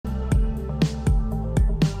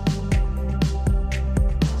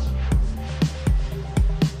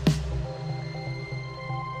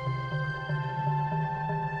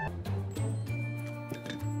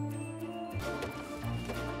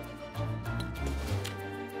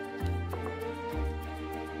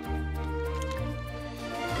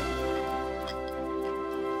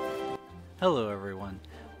Hello everyone,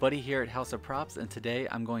 Buddy here at House of Props, and today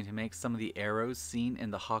I'm going to make some of the arrows seen in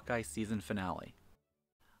the Hawkeye season finale.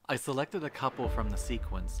 I selected a couple from the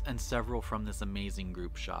sequence and several from this amazing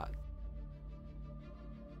group shot.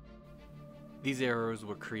 These arrows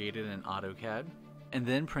were created in AutoCAD and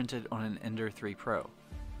then printed on an Ender 3 Pro.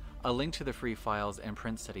 A link to the free files and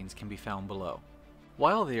print settings can be found below.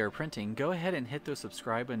 While they are printing, go ahead and hit those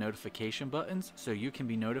subscribe and notification buttons so you can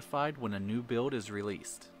be notified when a new build is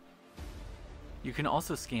released. You can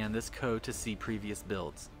also scan this code to see previous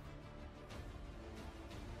builds.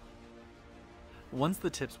 Once the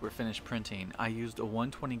tips were finished printing, I used a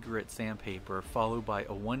 120 grit sandpaper followed by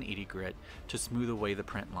a 180 grit to smooth away the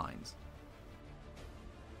print lines.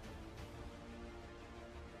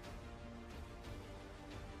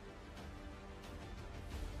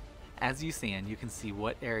 As you sand, you can see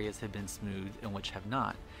what areas have been smoothed and which have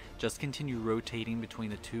not. Just continue rotating between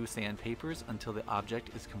the two sandpapers until the object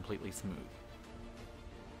is completely smooth.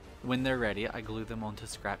 When they're ready, I glue them onto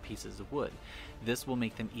scrap pieces of wood. This will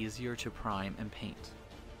make them easier to prime and paint.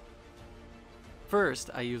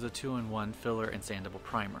 First, I use a 2-in-1 filler and sandable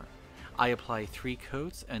primer. I apply 3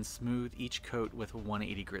 coats and smooth each coat with a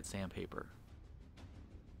 180 grit sandpaper.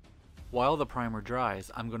 While the primer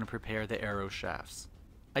dries, I'm going to prepare the arrow shafts.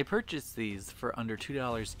 I purchased these for under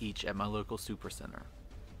 $2 each at my local supercenter.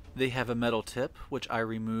 They have a metal tip, which I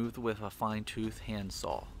removed with a fine-tooth hand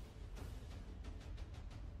saw.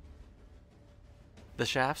 The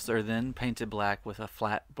shafts are then painted black with a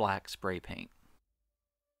flat black spray paint.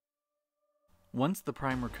 Once the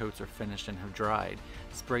primer coats are finished and have dried,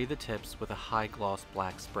 spray the tips with a high gloss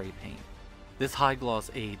black spray paint. This high gloss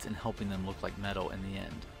aids in helping them look like metal in the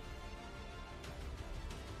end.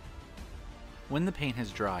 When the paint has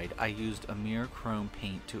dried, I used a mirror chrome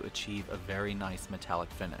paint to achieve a very nice metallic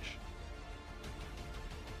finish.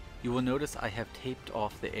 You will notice I have taped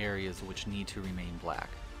off the areas which need to remain black.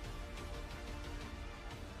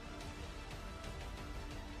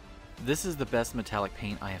 This is the best metallic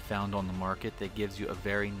paint I have found on the market that gives you a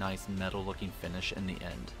very nice metal looking finish in the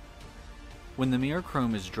end. When the mirror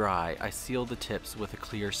chrome is dry, I seal the tips with a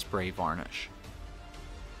clear spray varnish.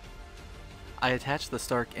 I attach the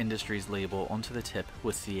Stark Industries label onto the tip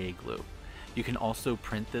with CA glue. You can also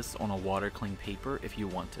print this on a water cling paper if you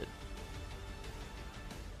wanted.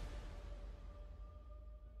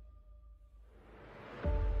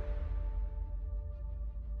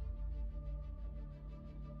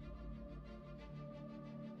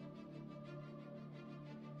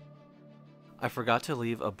 I forgot to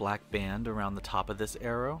leave a black band around the top of this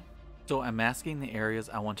arrow, so I'm masking the areas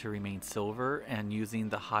I want to remain silver and using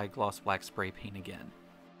the high gloss black spray paint again.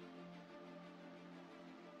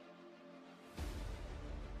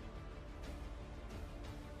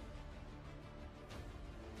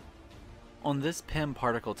 On this PEM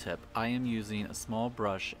particle tip, I am using a small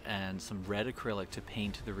brush and some red acrylic to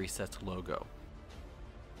paint the Recessed logo.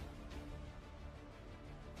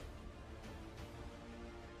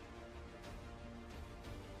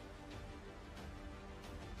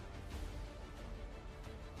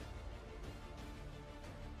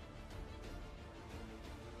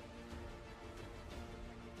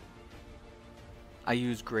 I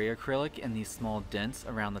use gray acrylic in these small dents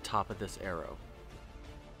around the top of this arrow.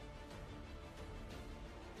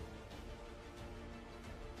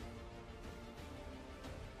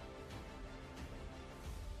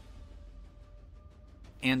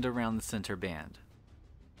 And around the center band.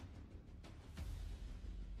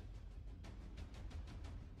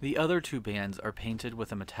 The other 2 bands are painted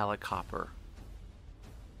with a metallic copper.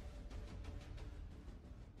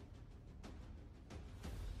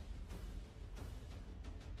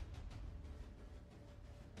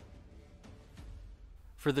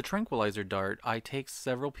 For the tranquilizer dart, I take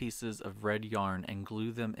several pieces of red yarn and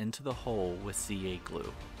glue them into the hole with CA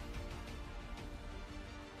glue.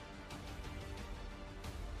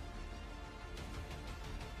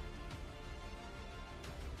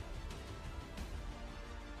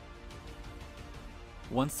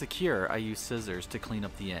 Once secure, I use scissors to clean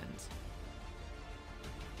up the ends.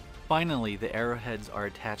 Finally, the arrowheads are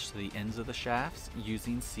attached to the ends of the shafts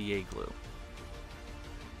using CA glue.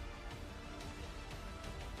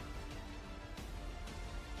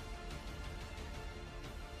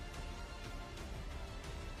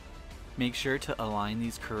 Make sure to align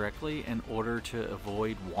these correctly in order to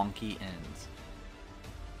avoid wonky ends.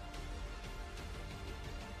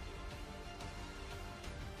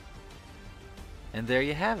 And there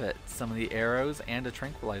you have it, some of the arrows and a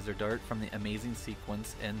tranquilizer dart from the amazing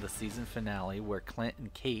sequence in the season finale where Clint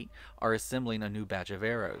and Kate are assembling a new batch of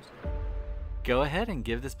arrows. Go ahead and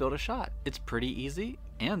give this build a shot. It's pretty easy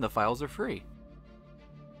and the files are free.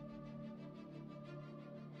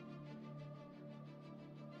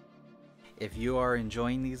 If you are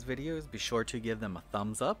enjoying these videos, be sure to give them a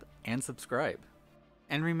thumbs up and subscribe.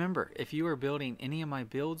 And remember, if you are building any of my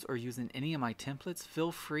builds or using any of my templates,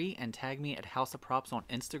 feel free and tag me at House of Props on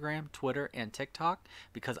Instagram, Twitter, and TikTok,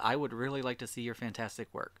 because I would really like to see your fantastic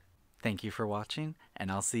work. Thank you for watching,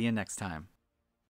 and I'll see you next time.